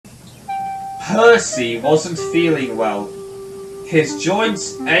Percy wasn't feeling well. His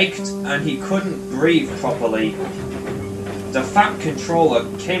joints ached and he couldn't breathe properly. The Fat Controller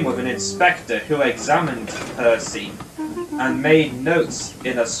came with an inspector who examined Percy and made notes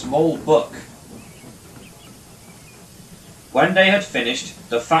in a small book. When they had finished,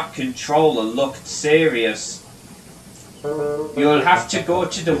 the Fat Controller looked serious. "You'll have to go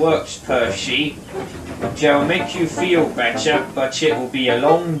to the works, Percy. They'll make you feel better, but it will be a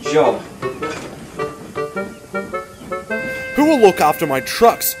long job." Who will look after my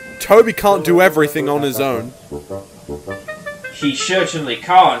trucks? Toby can't do everything on his own. "He certainly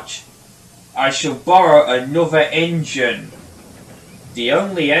can't. I shall borrow another engine." The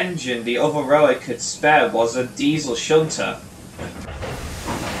only engine the other rower could spare was a diesel shunter.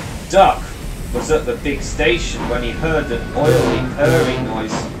 Duck was at the big station when he heard an oily purring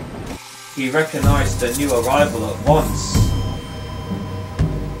noise. He recognised the new arrival at once.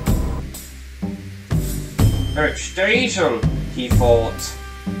 "It's Diesel," he thought.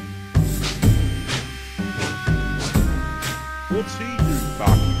 What's he doing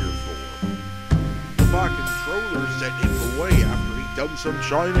back here for? The Fat Controller sent him away after he'd done some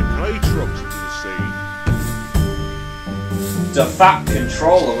China clay trucks into the sea. The Fat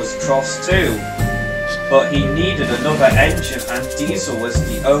Controller was cross too, but he needed another engine and Diesel was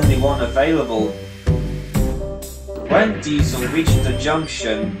the only one available. When Diesel reached the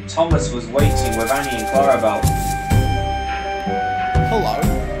junction, Thomas was waiting with Annie and Clarabelle. Hello.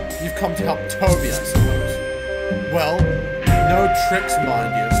 You've come to help Toby, I suppose. Well, no tricks,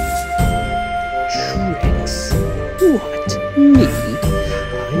 mind you. Tricks? What? Me?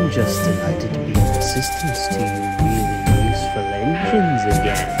 I'm just delighted to be of assistance to you really useful engines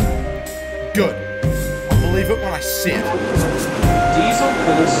again. Good. I'll believe it when I see it. Diesel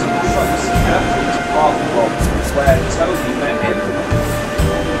pulled some trucks carefully to Park where Toby met him.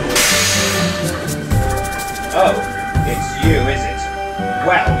 "Oh, it's you, is it?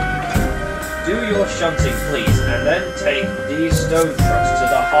 Well, do your shunting please, and then take these stone trucks to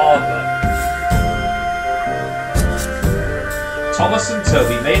the harbour." Thomas and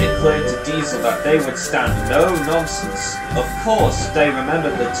Toby made it clear to Diesel that they would stand no nonsense. Of course, they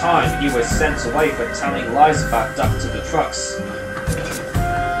remembered the time he was sent away for telling lies about Duck to the trucks.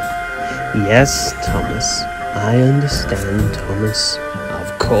 Yes, Thomas. I understand, Thomas.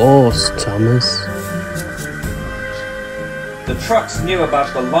 Of course, Thomas. The trucks knew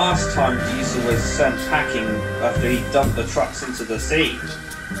about the last time Diesel was sent packing after he dumped the trucks into the sea.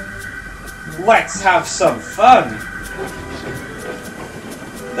 "Let's have some fun!"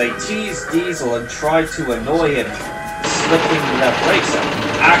 They teased Diesel and tried to annoy him, slipping their brakes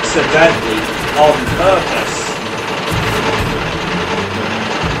accidentally on purpose.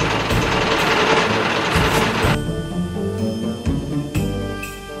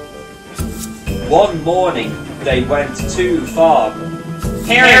 One morning, they went too far.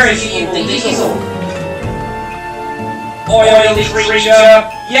 "Here is the Diesel!" "Oily creature!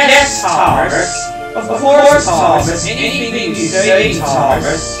 Yes, Thomas! Of course, Thomas! Anything you say,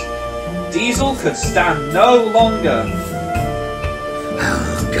 Thomas!" Diesel could stand no longer.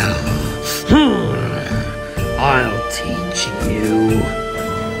 Oh, God. I'll teach you.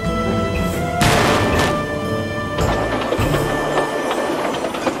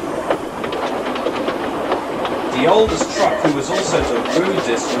 The oldest truck, who was also the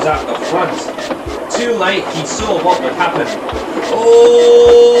rudest, was at the front. Too late, he saw what would happen.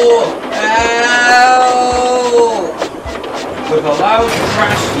 "Oh! Ow!" With a loud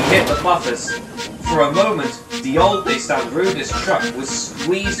crash, he hit the buffers. For a moment, the oldest and rudest truck was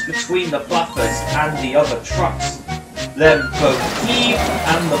squeezed between the buffers and the other trucks. Then both he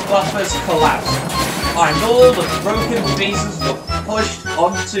and the buffers collapsed, and all the broken pieces were pushed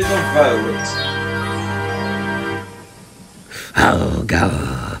onto the road. Oh,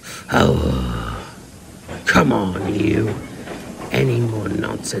 God. Oh. Come on, you. Any more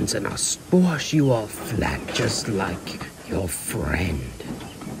nonsense and I'll squash you all flat just like your friend.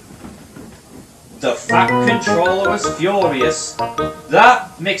 The Fat Controller was furious.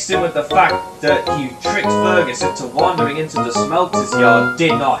 That, mixed in with the fact that he tricked Fergus into wandering into the smelter's yard,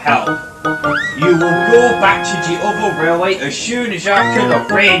 did not help. "You will go back to the other railway as soon as I can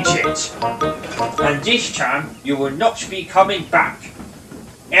arrange it. And this time, you will not be coming back.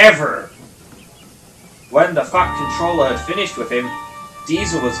 Ever." When the Fat Controller had finished with him,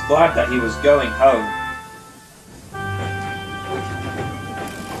 Diesel was glad that he was going home.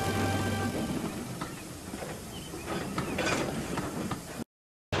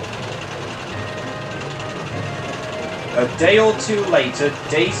 A day or two later,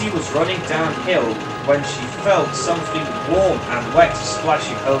 Daisy was running downhill when she felt something warm and wet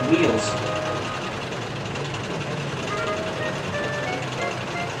splashing her wheels.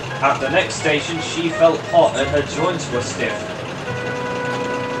 At the next station, she felt hot and her joints were stiff.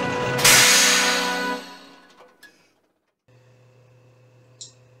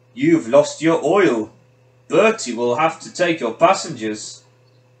 You've lost your oil. Bertie will have to take your passengers.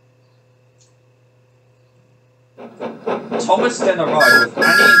 Thomas then arrived with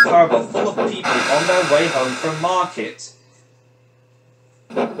Annie and Clarabelle full of people on their way home from market.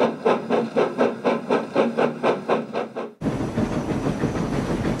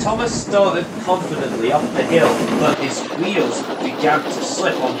 Thomas started confidently up the hill, but his wheels began to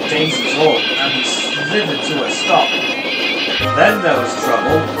slip on Daisy's roll, and he slithered to a stop. Then there was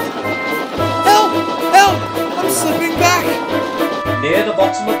trouble. Help! Help! I'm slipping back! Near the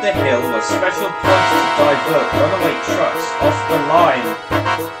bottom of the hill were special points to divert runaway trucks off the line.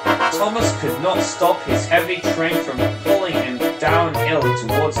 Thomas could not stop his heavy train from pulling him downhill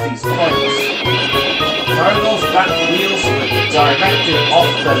towards these points. Clarabelle's back wheels were directed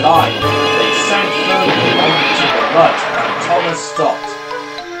off the line. They sank firmly onto the mud, and Thomas stopped.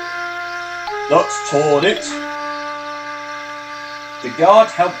 That's torn it. The guard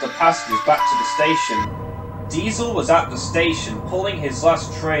helped the passengers back to the station. Diesel was at the station, pulling his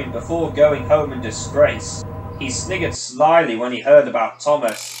last train before going home in disgrace. He sniggered slyly when he heard about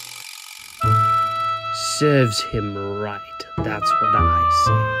Thomas. Serves him right, that's what I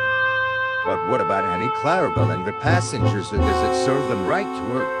say. But what about Annie Clarabelle and the passengers? Does it serve them right to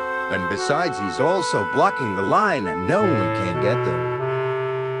her? And besides, he's also blocking the line and no one can get there.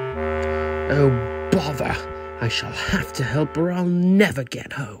 Oh, bother. I shall have to help or I'll never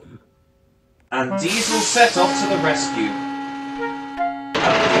get home. And Diesel set off to the rescue.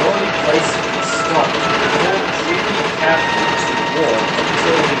 At the only place he stopped, before treating carefully to walk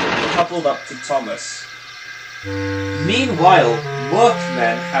until he coupled up to Thomas. Meanwhile,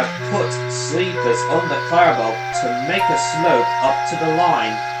 workmen had put sleepers on the Clarabelle to make a slope up to the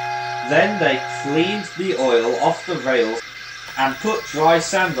line. Then they cleaned the oil off the rails and put dry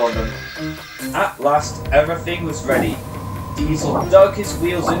sand on them. At last, everything was ready. Diesel dug his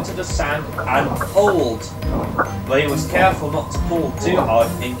wheels into the sand and pulled, but he was careful not to pull too hard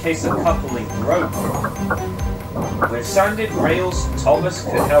in case the coupling broke. With sanded rails, Thomas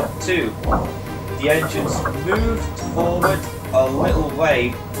could help too. The engines moved forward a little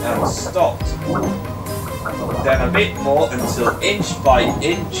way and stopped. Then a bit more until inch by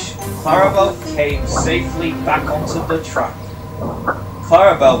inch, Clarabelle came safely back onto the track.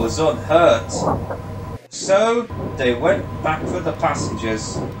 Clarabelle was unhurt. So they went back for the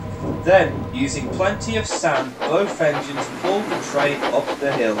passengers. Then, using plenty of sand, both engines pulled the train up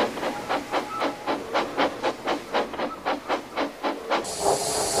the hill.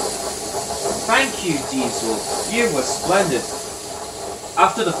 Thank you, Diesel. You were splendid.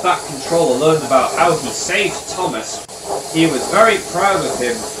 After the Fat Controller learned about how he saved Thomas, he was very proud of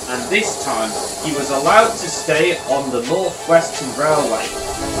him, and this time he was allowed to stay on the North Western Railway.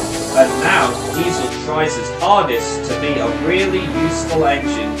 And now Diesel tries his hardest to be a really useful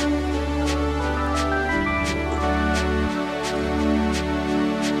engine